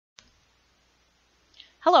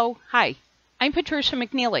Hello, hi, I'm Patricia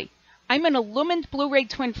McNeely. I'm an illumined blue-ray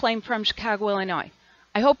twin flame from Chicago, Illinois.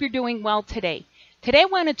 I hope you're doing well today. Today I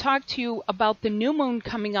want to talk to you about the new moon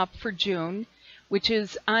coming up for June, which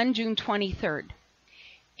is on June 23rd.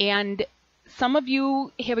 And some of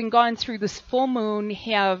you, having gone through this full moon,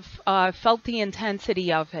 have felt the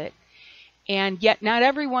intensity of it. And yet not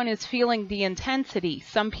everyone is feeling the intensity.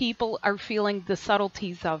 Some people are feeling the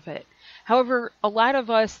subtleties of it. However, a lot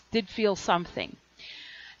of us did feel something.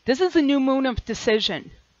 This is a new moon of decision,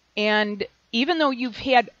 and even though you've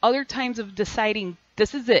had other times of deciding,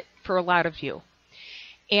 this is it for a lot of you.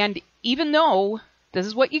 And even though this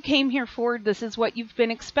is what you came here for, this is what you've been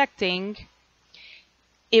expecting,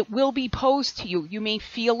 it will be posed to you. You may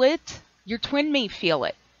feel it, your twin may feel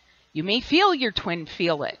it. You may feel your twin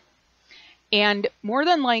feel it. And more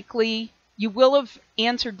than likely, you will have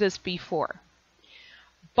answered this before.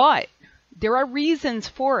 But there are reasons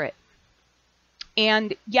for it.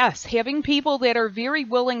 And yes, having people that are very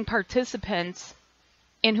willing participants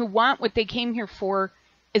and who want what they came here for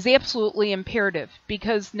is absolutely imperative,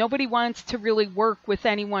 because nobody wants to really work with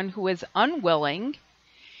anyone who is unwilling.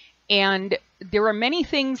 And there are many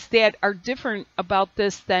things that are different about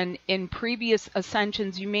this than in previous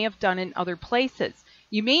ascensions you may have done in other places.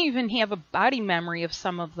 You may even have a body memory of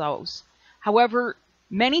some of those. However,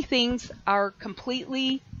 many things are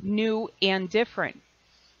completely new and different.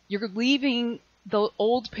 You're leaving the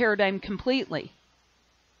old paradigm completely.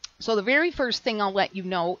 So the very first thing I'll let you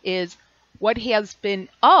know is what has been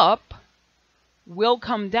up will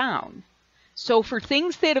come down. So for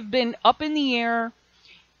things that have been up in the air,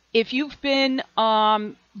 if you've been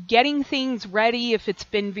getting things ready, if it's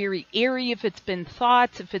been very airy, if it's been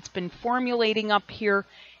thoughts, if it's been formulating up here,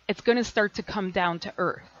 it's going to start to come down to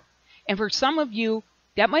earth. And for some of you,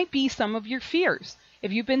 that might be some of your fears.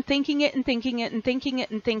 If you've been thinking it and thinking it and thinking it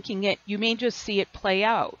and thinking it, you may just see it play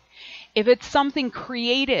out. If it's something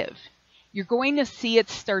creative, you're going to see it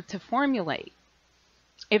start to formulate.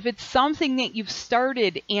 If it's something that you've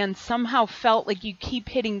started and somehow felt like you keep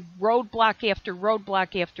hitting roadblock after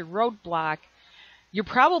roadblock after roadblock, you're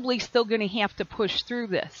probably still going to have to push through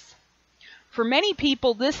this. For many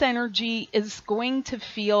people, this energy is going to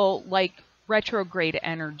feel like retrograde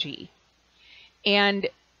energy. And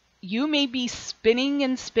you may be spinning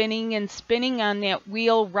and spinning and spinning on that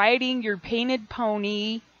wheel, riding your painted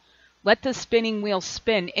pony. Let the spinning wheel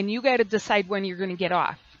spin, and you got to decide when you're going to get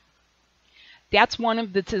off. That's one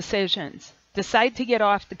of the decisions. Decide to get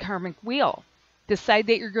off the karmic wheel. Decide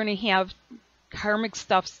that you're going to have karmic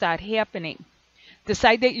stuff start happening.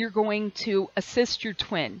 Decide that you're going to assist your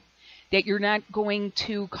twin, that you're not going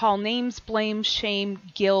to call names, blame, shame,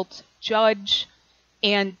 guilt, judge,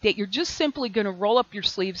 and that you're just simply going to roll up your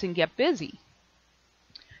sleeves and get busy.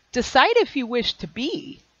 Decide if you wish to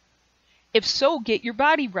be. If so, get your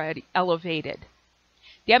body ready, elevated.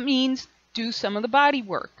 That means do some of the body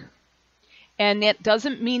work. And that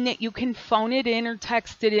doesn't mean that you can phone it in or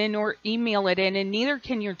text it in or email it in, and neither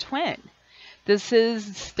can your twin. This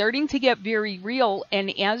is starting to get very real, and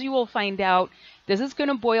as you will find out, this is going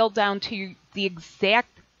to boil down to the exact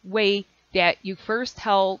way that you first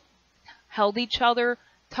held each other,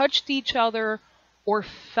 touched each other, or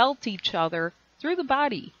felt each other through the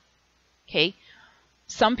body. Okay?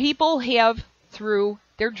 Some people have through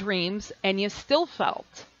their dreams, and you still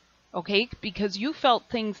felt. Okay? Because you felt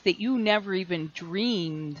things that you never even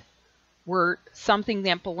dreamed were something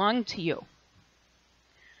that belonged to you.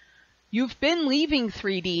 You've been leaving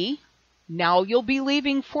 3D. Now you'll be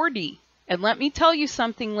leaving 4D. And let me tell you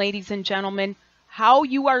something, ladies and gentlemen. How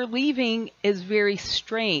you are leaving is very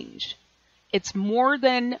strange. It's more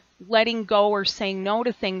than letting go or saying no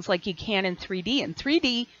to things like you can in 3D. In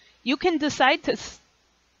 3D, you can decide to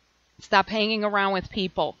stop hanging around with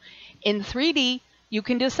people. In 3D, you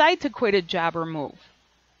can decide to quit a job or move.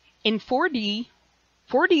 In 4D,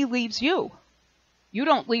 4D leaves you. You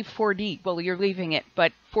don't leave 4D. Well, you're leaving it,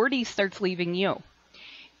 but 4D starts leaving you.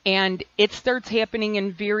 And it starts happening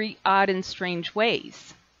in very odd and strange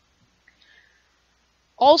ways.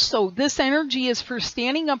 Also, this energy is for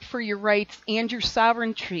standing up for your rights and your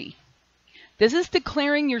sovereignty. This is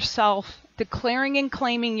declaring yourself, declaring and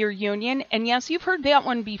claiming your union. And yes, you've heard that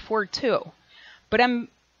one before too. But I'm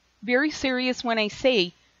very serious when I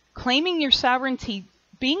say claiming your sovereignty.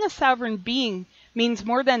 Being a sovereign being means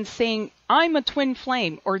more than saying, I'm a twin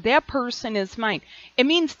flame, or that person is mine. It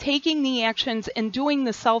means taking the actions and doing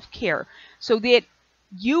the self-care so that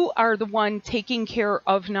you are the one taking care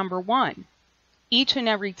of number one each and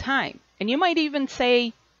every time. And you might even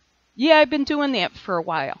say, yeah, I've been doing that for a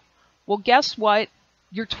while. Well, guess what?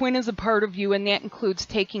 Your twin is a part of you, and that includes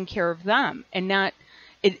taking care of them and not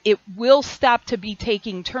It will stop to be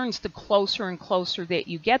taking turns the closer and closer that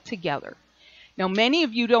you get together. Now, many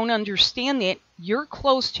of you don't understand that. You're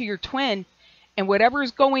close to your twin, and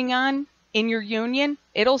whatever's going on in your union,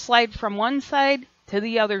 it'll slide from one side to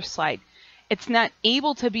the other side. It's not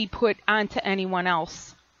able to be put onto anyone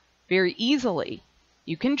else very easily.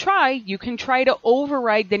 You can try to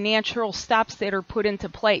override the natural stops that are put into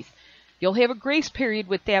place. You'll have a grace period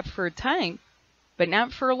with that for a time, but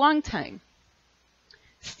not for a long time.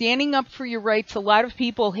 Standing up for your rights, a lot of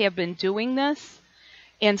people have been doing this,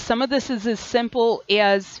 and some of this is as simple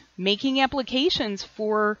as making applications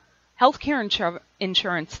for healthcare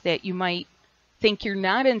insurance that you might think you're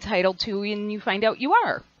not entitled to and you find out you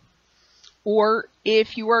are. Or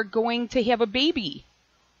if you are going to have a baby,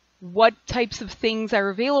 what types of things are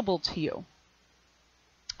available to you.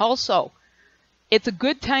 Also, it's a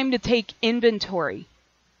good time to take inventory.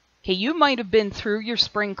 Okay, you might have been through your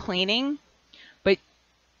spring cleaning, but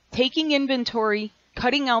taking inventory,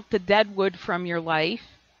 cutting out the dead wood from your life,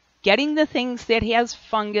 getting the things that has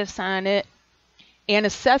fungus on it, and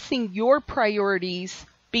assessing your priorities.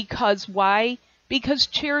 Because why? Because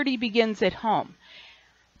charity begins at home.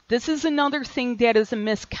 This is another thing that is a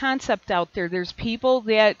misconcept out there. There's people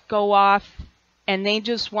that go off and they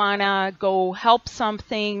just want to go help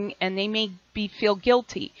something and they may feel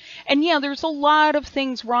guilty. And yeah, there's a lot of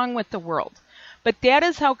things wrong with the world. But that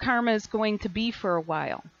is how karma is going to be for a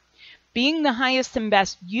while. Being the highest and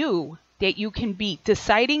best you that you can be,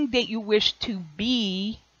 deciding that you wish to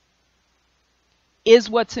be, is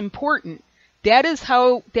what's important. That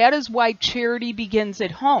is why charity begins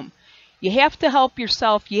at home. You have to help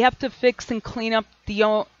yourself. You have to fix and clean up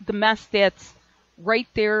the mess that's right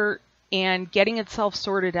there and getting itself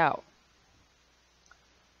sorted out.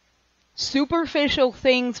 Superficial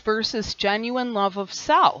things versus genuine love of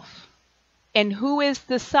self. And who is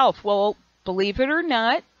the self? Well, believe it or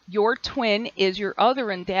not, your twin is your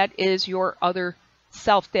other, and that is your other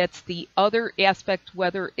self. That's the other aspect,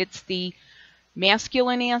 whether it's the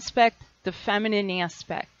masculine aspect, the feminine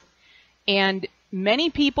aspect. And many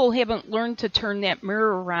people haven't learned to turn that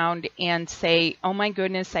mirror around and say, oh my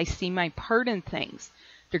goodness, I see my part in things.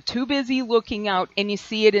 They're too busy looking out, and you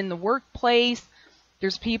see it in the workplace.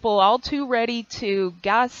 There's people all too ready to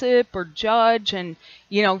gossip or judge, and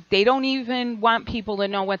they don't even want people to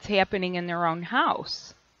know what's happening in their own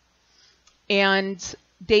house. And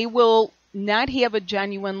they will not have a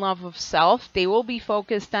genuine love of self. They will be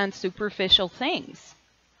focused on superficial things.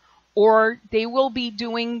 Or they will be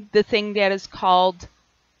doing the thing that is called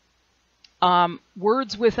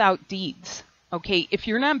words without deeds. Okay, if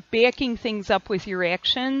you're not backing things up with your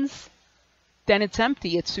actions, then it's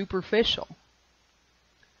empty, it's superficial.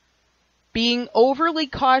 Being overly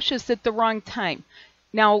cautious at the wrong time.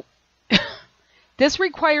 Now, this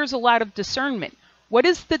requires a lot of discernment. What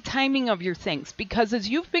is the timing of your things? Because as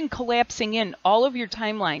you've been collapsing in all of your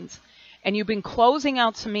timelines and you've been closing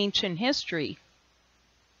out some ancient history,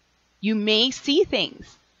 you may see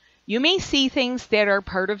things. You may see things that are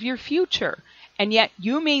part of your future, and yet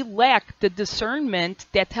you may lack the discernment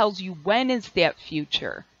that tells you when is that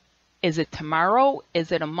future. Is it tomorrow?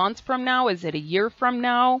 Is it a month from now? Is it a year from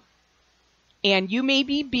now? And you may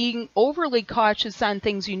be being overly cautious on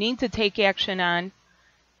things you need to take action on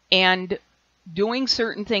and doing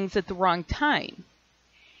certain things at the wrong time.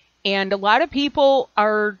 And a lot of people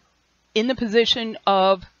are in the position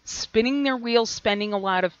of spinning their wheels, spending a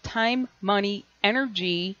lot of time, money,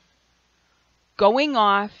 energy, going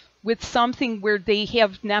off with something where they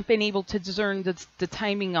have not been able to discern the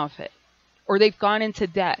timing of it. Or they've gone into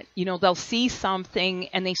debt. They'll see something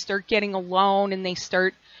and they start getting a loan and they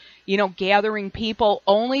start, gathering people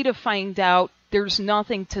only to find out there's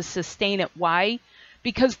nothing to sustain it. Why?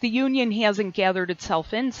 Because the union hasn't gathered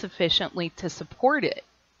itself in sufficiently to support it.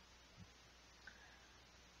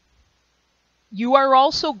 You are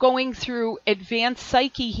also going through advanced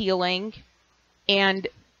psyche healing, and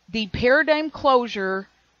the paradigm closure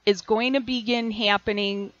is going to begin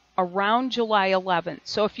happening around July 11th.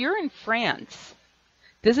 So if you're in France,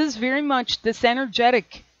 this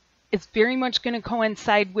energetic is very much going to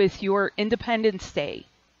coincide with your Independence Day.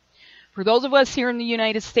 For those of us here in the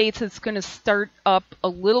United States, it's going to start up a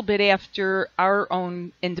little bit after our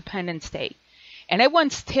own Independence Day. And I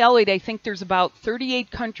once tallied, I think there's about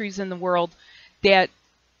 38 countries in the world that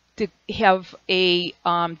have a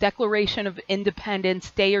Declaration of Independence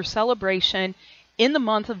Day or celebration in the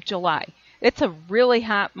month of July. It's a really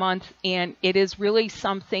hot month, and it is really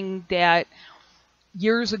something that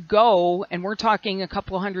years ago, and we're talking a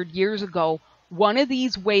couple hundred years ago, one of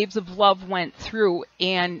these waves of love went through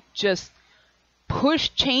and just push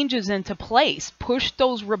changes into place, push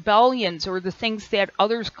those rebellions or the things that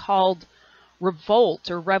others called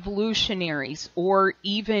revolt or revolutionaries or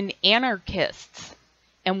even anarchists.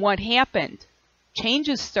 And what happened?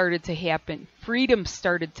 Changes started to happen. Freedom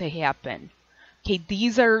started to happen. Okay,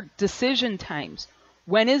 these are decision times.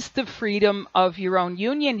 When is the freedom of your own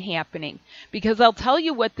union happening? Because I'll tell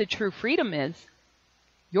you what the true freedom is.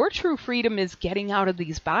 Your true freedom is getting out of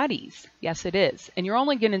these bodies. Yes, it is. And you're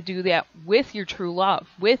only going to do that with your true love,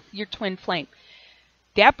 with your twin flame.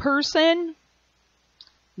 That person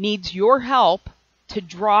needs your help to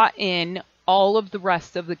draw in all of the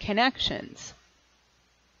rest of the connections.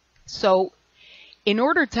 So in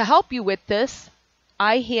order to help you with this,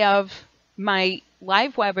 I have my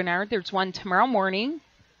live webinar. There's one tomorrow morning,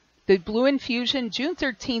 the Blue Infusion, June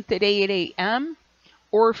 13th at 8 a.m.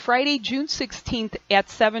 or Friday, June 16th at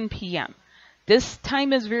 7 p.m. This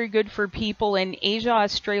time is very good for people in Asia,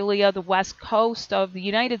 Australia, the West Coast of the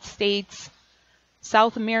United States,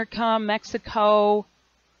 South America, Mexico,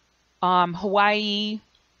 Hawaii,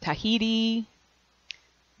 Tahiti,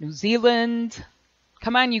 New Zealand.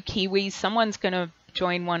 Come on, you Kiwis. Someone's going to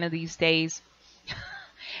join one of these days.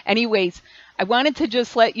 Anyways, I wanted to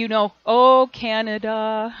just let you know, oh,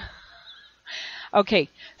 Canada. Okay,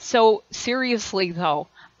 so seriously though,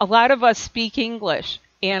 a lot of us speak English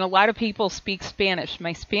and a lot of people speak Spanish.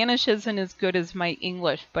 My Spanish isn't as good as my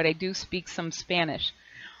English, but I do speak some Spanish.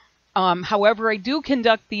 However, I do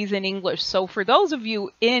conduct these in English. So for those of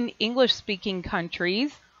you in English-speaking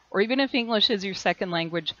countries, or even if English is your second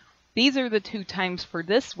language, these are the 2 times for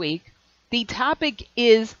this week. The topic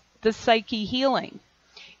is the psyche healing.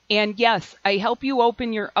 And yes, I help you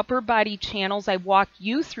open your upper body channels. I walk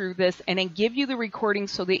you through this and I give you the recording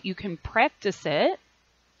so that you can practice it.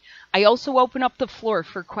 I also open up the floor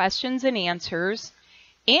for questions and answers.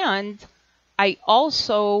 And I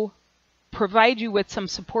also provide you with some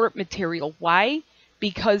support material. Why?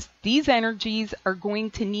 Because these energies are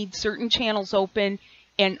going to need certain channels open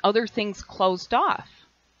and other things closed off.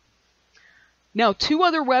 Now, 2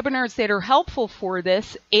 other webinars that are helpful for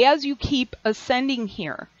this as you keep ascending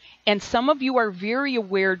here. And some of you are very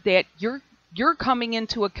aware that you're coming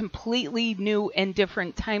into a completely new and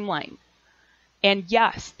different timeline. And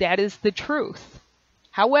yes, that is the truth.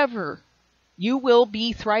 However, you will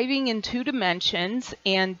be thriving in 2 dimensions,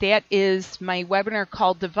 and that is my webinar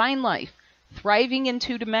called Divine Life, Thriving in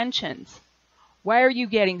 2 Dimensions. Why are you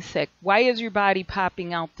getting sick? Why is your body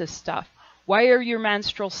popping out this stuff? Why are your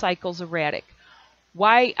menstrual cycles erratic?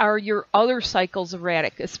 Why are your other cycles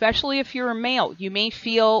erratic? Especially if you're a male, you may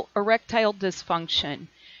feel erectile dysfunction.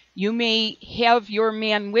 You may have your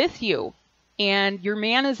man with you and your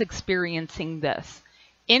man is experiencing this.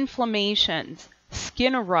 Inflammations,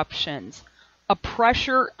 skin eruptions, a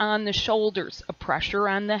pressure on the shoulders, a pressure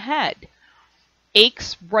on the head,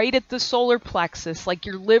 aches right at the solar plexus, like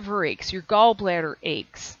your liver aches, your gallbladder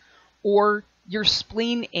aches, or your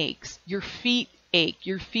spleen aches, your feet ache,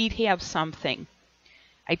 your feet have something.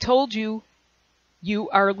 I told you, you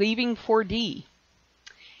are leaving 4D.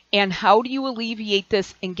 And how do you alleviate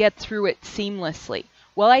this and get through it seamlessly?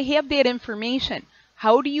 Well, I have that information.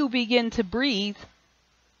 How do you begin to breathe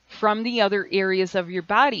from the other areas of your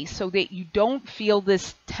body so that you don't feel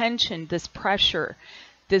this tension, this pressure,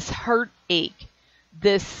 this heartache,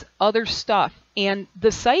 this other stuff? And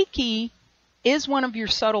the psyche is one of your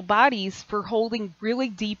subtle bodies for holding really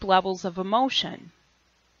deep levels of emotion.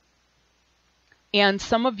 And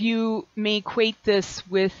some of you may equate this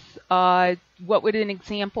with, what would an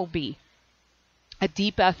example be? A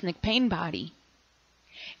deep ethnic pain body.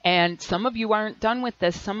 And some of you aren't done with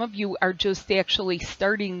this. Some of you are just actually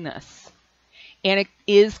starting this. And it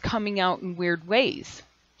is coming out in weird ways.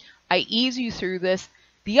 I ease you through this.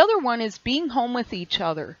 The other one is being home with each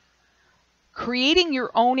other. Creating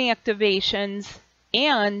your own activations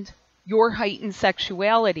and your heightened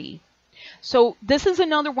sexuality. So this is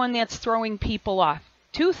another one that's throwing people off.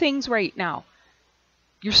 2 things right now.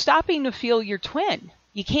 You're stopping to feel your twin.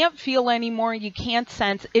 You can't feel anymore. You can't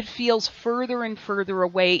sense. It feels further and further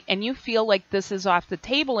away, and you feel like this is off the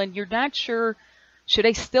table, and you're not sure, should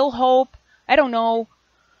I still hope? I don't know.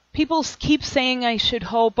 People keep saying I should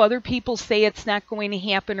hope. Other people say it's not going to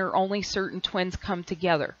happen or only certain twins come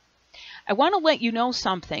together. I want to let you know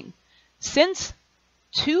something. Since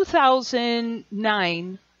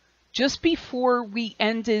 2009, just before we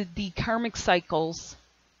ended the karmic cycles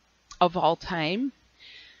of all time,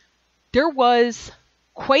 there was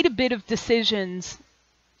quite a bit of decisions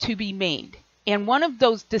to be made. And one of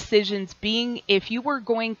those decisions being if you were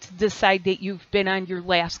going to decide that you've been on your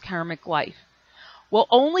last karmic life. Well,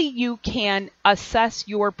 only you can assess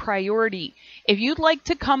your priority. If you'd like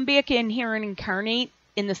to come back in here and incarnate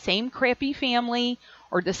in the same crappy family,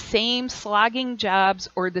 or the same slogging jobs,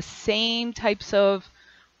 or the same types of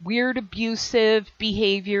weird abusive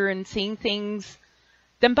behavior and seeing things,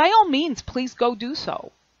 then by all means, please go do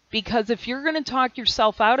so. Because if you're going to talk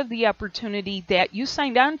yourself out of the opportunity that you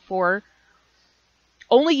signed on for,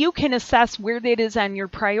 only you can assess where that is on your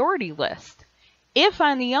priority list. If,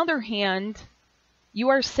 on the other hand, you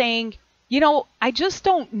are saying, you know, I just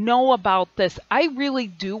don't know about this. I really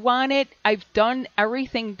do want it. I've done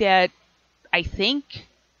everything that I think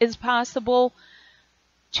is possible.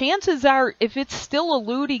 Chances are, if it's still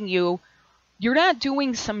eluding you, you're not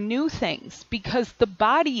doing some new things because the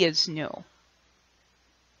body is new.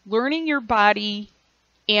 Learning your body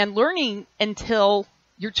and learning until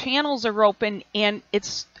your channels are open and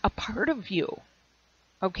it's a part of you.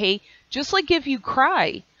 Okay? Just like if you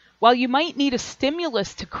cry, while you might need a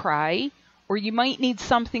stimulus to cry, or you might need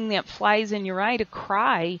something that flies in your eye to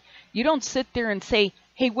cry, you don't sit there and say,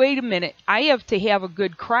 hey, wait a minute, I have to have a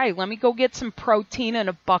good cry. Let me go get some protein in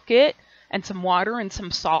a bucket and some water and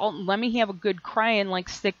some salt, and let me have a good cry and like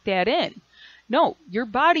stick that in. No, your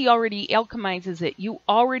body already alchemizes it. You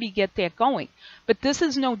already get that going. But this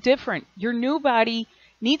is no different. Your new body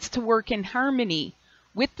needs to work in harmony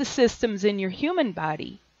with the systems in your human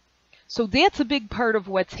body. So that's a big part of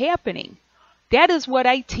what's happening. That is what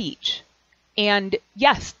I teach. And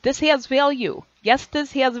yes, this has value. Yes,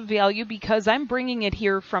 this has a value because I'm bringing it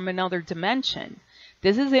here from another dimension.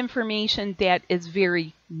 This is information that is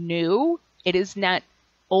very new. It is not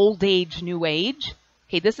old age, new age.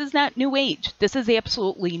 Okay, this is not new age. This is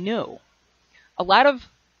absolutely new. A lot of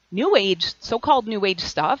new age, so-called new age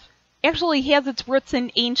stuff, actually has its roots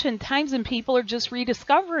in ancient times and people are just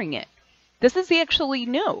rediscovering it. This is actually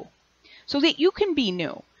new. So that you can be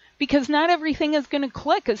new. Because not everything is going to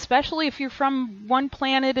click, especially if you're from one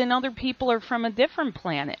planet and other people are from a different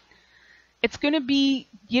planet. It's going to be,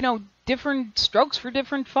 you know, different strokes for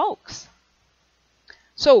different folks.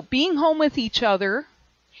 So being home with each other,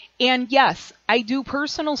 and yes, I do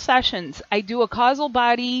personal sessions. I do a causal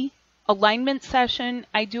body alignment session.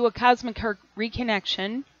 I do a cosmic heart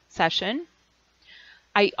reconnection session.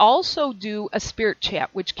 I also do a spirit chat,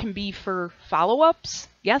 which can be for follow-ups.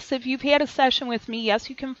 Yes, if you've had a session with me, yes,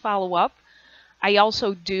 you can follow up. I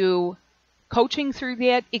also do coaching through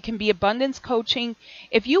that. It can be abundance coaching.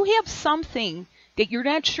 If you have something that you're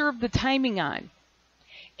not sure of the timing on,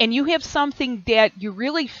 and you have something that you're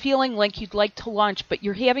really feeling like you'd like to launch, but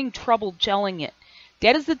you're having trouble gelling it,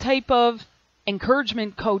 that is the type of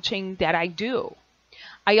encouragement coaching that I do.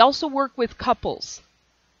 I also work with couples.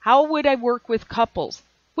 How would I work with couples?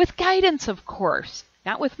 With guidance, of course.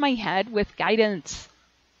 Not with my head, with guidance.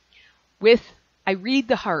 I read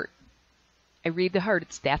the heart. I read the heart.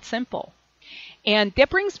 It's that simple. And that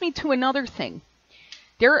brings me to another thing.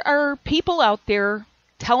 There are people out there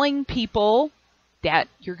telling people that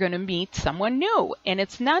you're going to meet someone new, and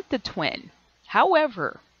it's not the twin.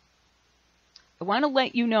 However, I want to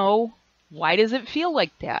let you know, why does it feel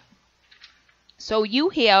like that? So you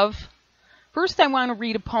have... First, I want to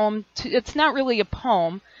read a poem. It's not really a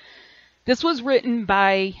poem. This was written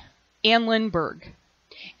by Anne Lindbergh.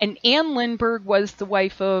 And Anne Lindbergh was the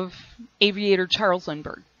wife of aviator Charles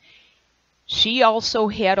Lindbergh. She also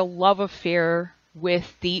had a love affair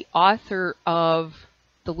with the author of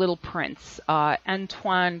The Little Prince,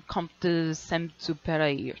 Antoine Comte de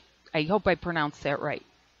Saint-Exupéry. I hope I pronounced that right.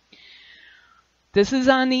 This is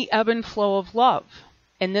on the ebb and flow of love.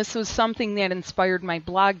 And this was something that inspired my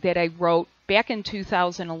blog that I wrote back in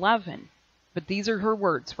 2011. But these are her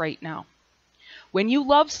words right now. When you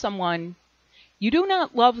love someone, you do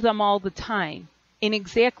not love them all the time in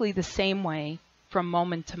exactly the same way from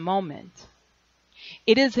moment to moment.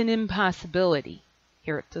 It is an impossibility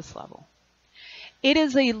here at this level. It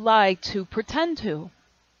is a lie to pretend to.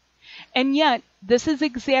 And yet, this is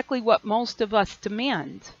exactly what most of us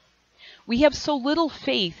demand. We have so little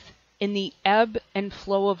faith in the ebb and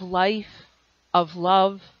flow of life, of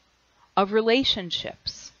love, of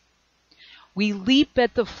relationships. We leap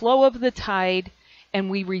at the flow of the tide and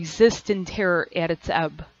we resist in terror at its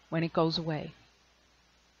ebb when it goes away.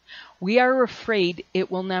 We are afraid it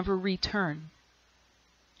will never return.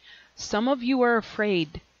 Some of you are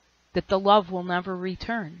afraid that the love will never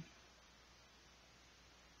return.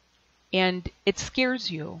 And it scares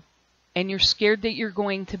you, and you're scared that you're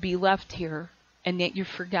going to be left here and that you're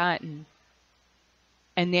forgotten,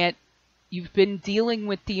 and that you've been dealing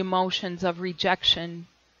with the emotions of rejection,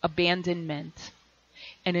 abandonment.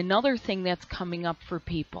 And another thing that's coming up for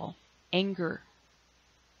people, anger.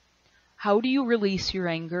 How do you release your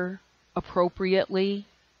anger? appropriately?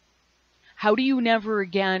 How do you never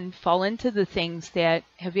again fall into the things that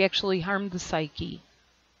have actually harmed the psyche?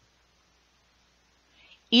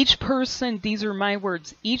 Each person, these are my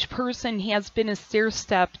words, each person has been a stair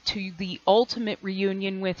step to the ultimate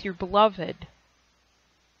reunion with your beloved.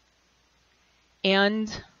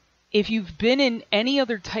 And if you've been in any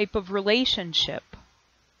other type of relationship,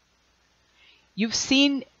 you've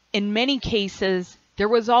seen in many cases there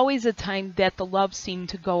was always a time that the love seemed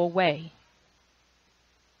to go away.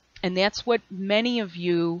 And that's what many of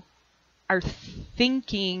you are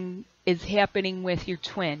thinking is happening with your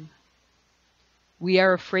twin. We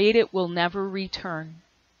are afraid it will never return.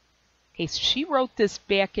 Okay, so she wrote this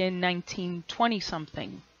back in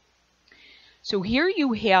 1920-something. So here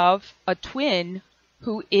you have a twin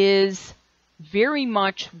who is very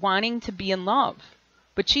much wanting to be in love.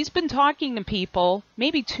 But she's been talking to people,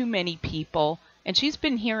 maybe too many people, and she's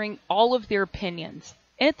been hearing all of their opinions.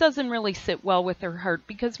 And it doesn't really sit well with her heart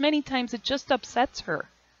because many times it just upsets her.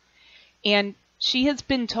 And she has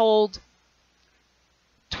been told,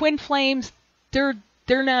 twin flames, they're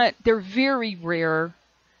very rare.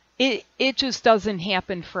 It just doesn't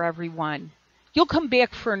happen for everyone. You'll come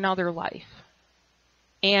back for another life.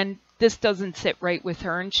 And this doesn't sit right with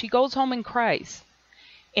her, and she goes home and cries.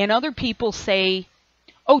 And other people say,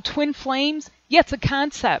 oh, twin flames? Yeah, it's a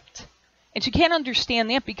concept. And she can't understand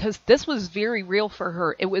that because this was very real for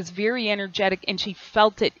her. It was very energetic, and she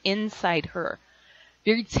felt it inside her.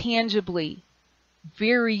 Very tangibly.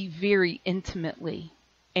 Very, very intimately.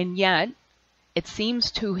 And yet, it seems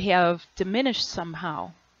to have diminished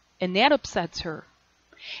somehow. And that upsets her.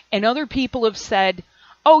 And other people have said,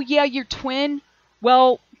 oh yeah, your twin?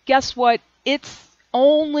 Well, guess what? It's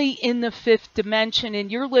only in the 5th dimension and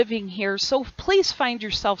you're living here, so please find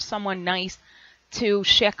yourself someone nice to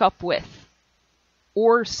shack up with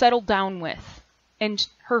or settle down with. And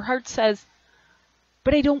her heart says,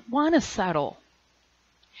 but I don't want to settle.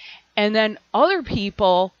 And then other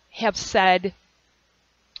people have said,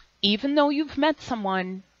 even though you've met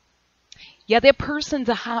someone, yeah, that person's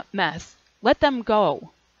a hot mess. Let them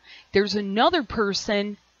go. There's another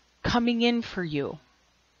person coming in for you.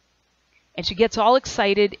 And she gets all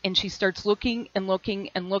excited and she starts looking and looking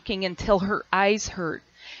and looking until her eyes hurt.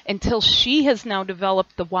 Until she has now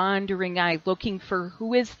developed the wandering eye looking for,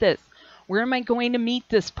 who is this? Where am I going to meet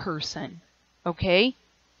this person? Okay?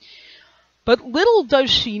 But little does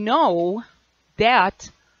she know that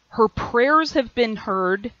her prayers have been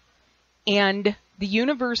heard and the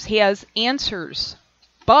universe has answers.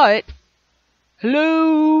 But,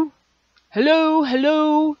 hello, hello,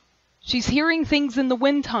 hello. She's hearing things in the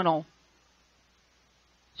wind tunnel.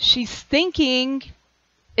 She's thinking,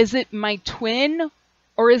 is it my twin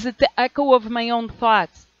or is it the echo of my own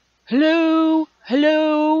thoughts? Hello,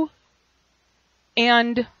 hello.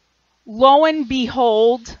 And lo and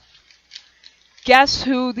behold, guess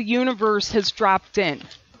who the universe has dropped in?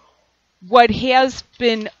 What has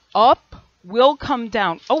been up will come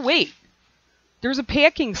down. Oh, wait. There's a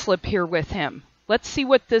packing slip here with him. Let's see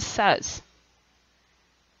what this says.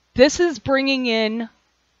 This is bringing in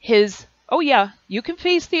his... Oh, yeah, you can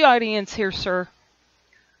face the audience here, sir.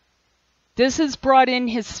 This has brought in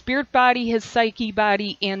his spirit body, his psyche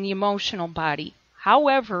body, and the emotional body.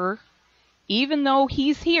 However, even though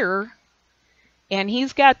he's here and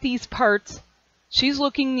he's got these parts, she's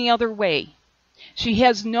looking the other way. She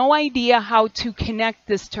has no idea how to connect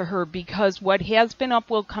this to her because what has been up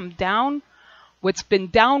will come down. What's been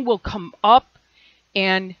down will come up,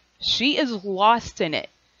 and she is lost in it.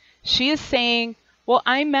 She is saying, well,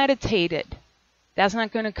 I meditated. That's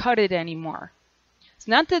not going to cut it anymore. It's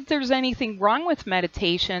not that there's anything wrong with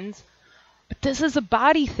meditations, but this is a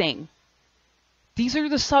body thing. These are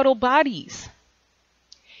the subtle bodies.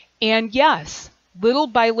 And yes, little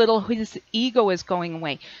by little, his ego is going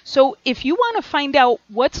away. So if you want to find out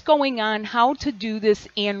what's going on, how to do this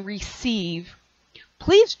and receive,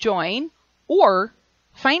 please join or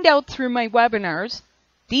find out through my webinars.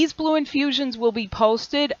 These blue infusions will be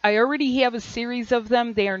posted. I already have a series of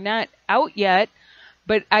them. They are not out yet,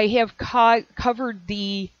 but I have covered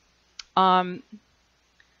the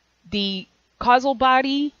causal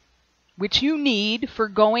body, which you need for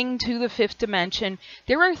going to the 5th dimension.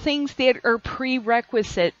 There are things that are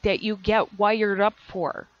prerequisite that you get wired up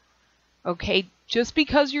for. Okay, just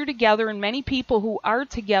because you're together, and many people who are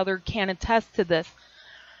together can attest to this,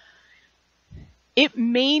 it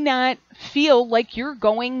may not feel like you're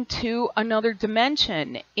going to another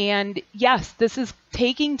dimension. And yes, this is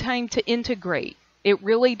taking time to integrate. It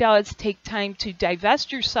really does take time to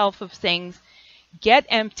divest yourself of things, get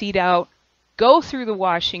emptied out, go through the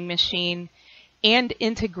washing machine, and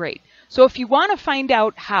integrate. So if you want to find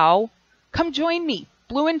out how, come join me.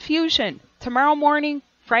 Blue Infusion, tomorrow morning,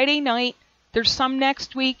 Friday night. There's some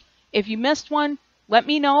next week. If you missed one, let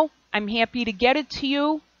me know. I'm happy to get it to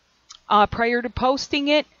you prior to posting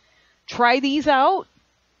it. Try these out.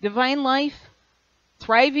 Divine Life,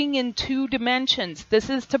 thriving in 2 dimensions. This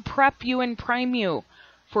is to prep you and prime you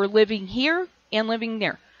for living here and living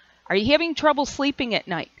there. Are you having trouble sleeping at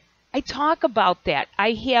night? I talk about that.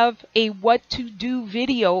 I have a what to do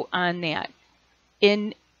video on that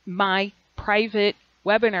in my private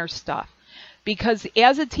webinar stuff. Because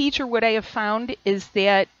as a teacher, what I have found is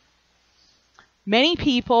that many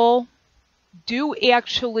people do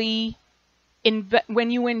actually,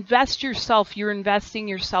 when you invest yourself, you're investing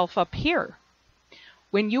yourself up here.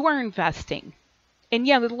 When you are investing, and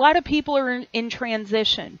yeah, a lot of people are in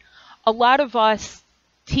transition. A lot of us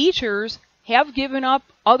teachers have given up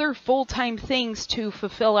other full-time things to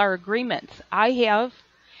fulfill our agreements. I have,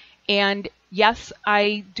 and yes,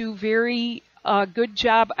 I do very good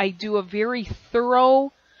job. I do a very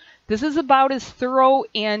thorough, this is about as thorough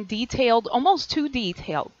and detailed, almost too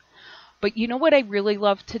detailed. But you know what I really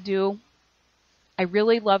love to do? I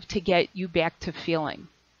really love to get you back to feeling.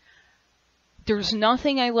 There's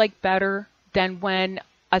nothing I like better than when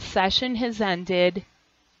a session has ended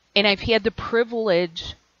and I've had the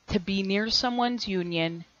privilege to be near someone's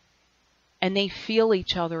union and they feel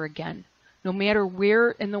each other again, no matter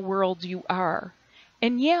where in the world you are.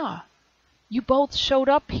 And yeah, you both showed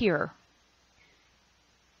up here.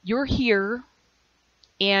 You're here,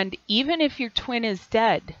 and even if your twin is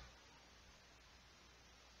dead,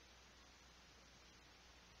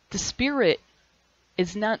 the spirit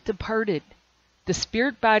is not departed. The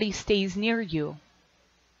spirit body stays near you.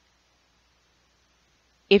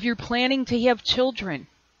 If you're planning to have children,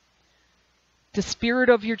 the spirit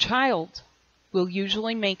of your child will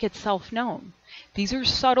usually make itself known. These are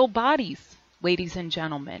subtle bodies, ladies and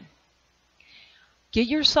gentlemen. Get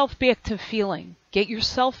yourself back to feeling. Get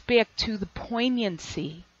yourself back to the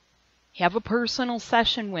poignancy. Have a personal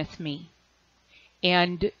session with me.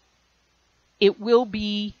 And it will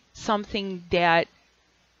be something that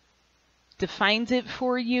defines it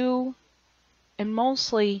for you. And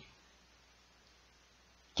mostly,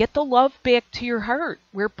 get the love back to your heart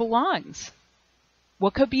where it belongs.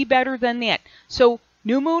 What could be better than that? So,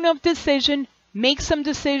 new moon of decision. Make some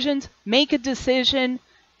decisions. Make a decision.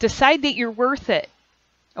 Decide that you're worth it.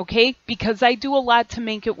 Okay? Because I do a lot to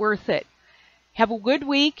make it worth it. Have a good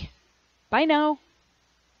week. Bye now.